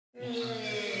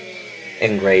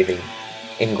Engraving.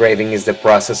 Engraving is the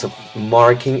process of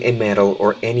marking a metal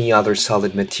or any other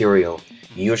solid material,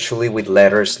 usually with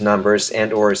letters, numbers,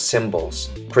 and/or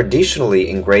symbols. Traditionally,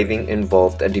 engraving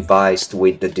involved a device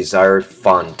with the desired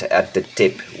font at the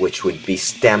tip, which would be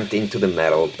stamped into the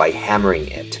metal by hammering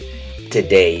it.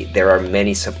 Today, there are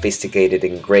many sophisticated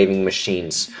engraving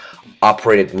machines,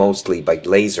 operated mostly by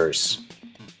lasers.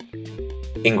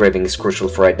 Engraving is crucial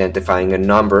for identifying a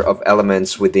number of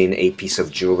elements within a piece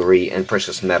of jewelry and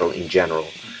precious metal in general.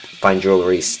 Fine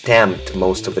jewelry is stamped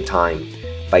most of the time.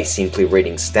 By simply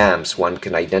reading stamps, one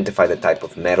can identify the type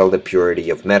of metal, the purity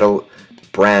of metal,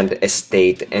 brand,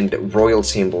 estate, and royal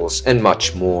symbols, and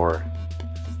much more.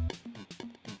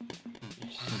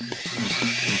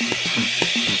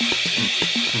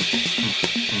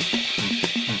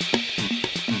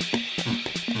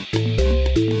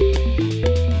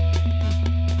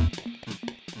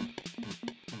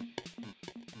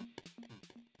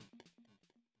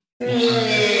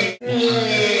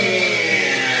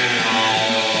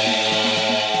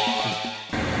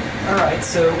 Alright,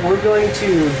 so we're going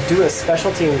to do a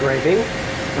specialty engraving,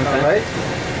 alright?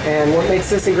 And what makes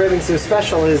this engraving so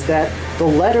special is that the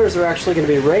letters are actually going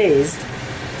to be raised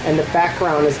and the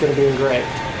background is going to be engraved.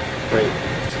 Great.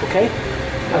 Okay?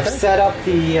 I've set up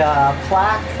the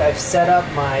plaque, I've set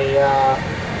up my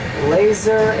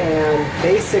laser, and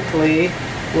basically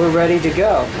we're ready to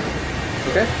go.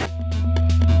 Okay.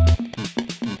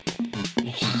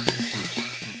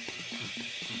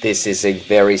 This is a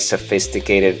very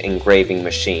sophisticated engraving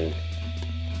machine.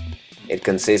 It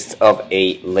consists of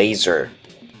a laser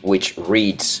which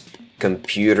reads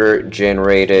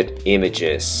computer-generated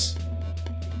images.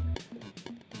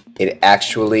 It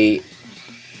actually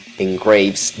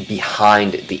engraves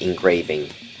behind the engraving,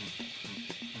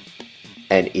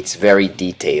 and it's very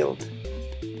detailed.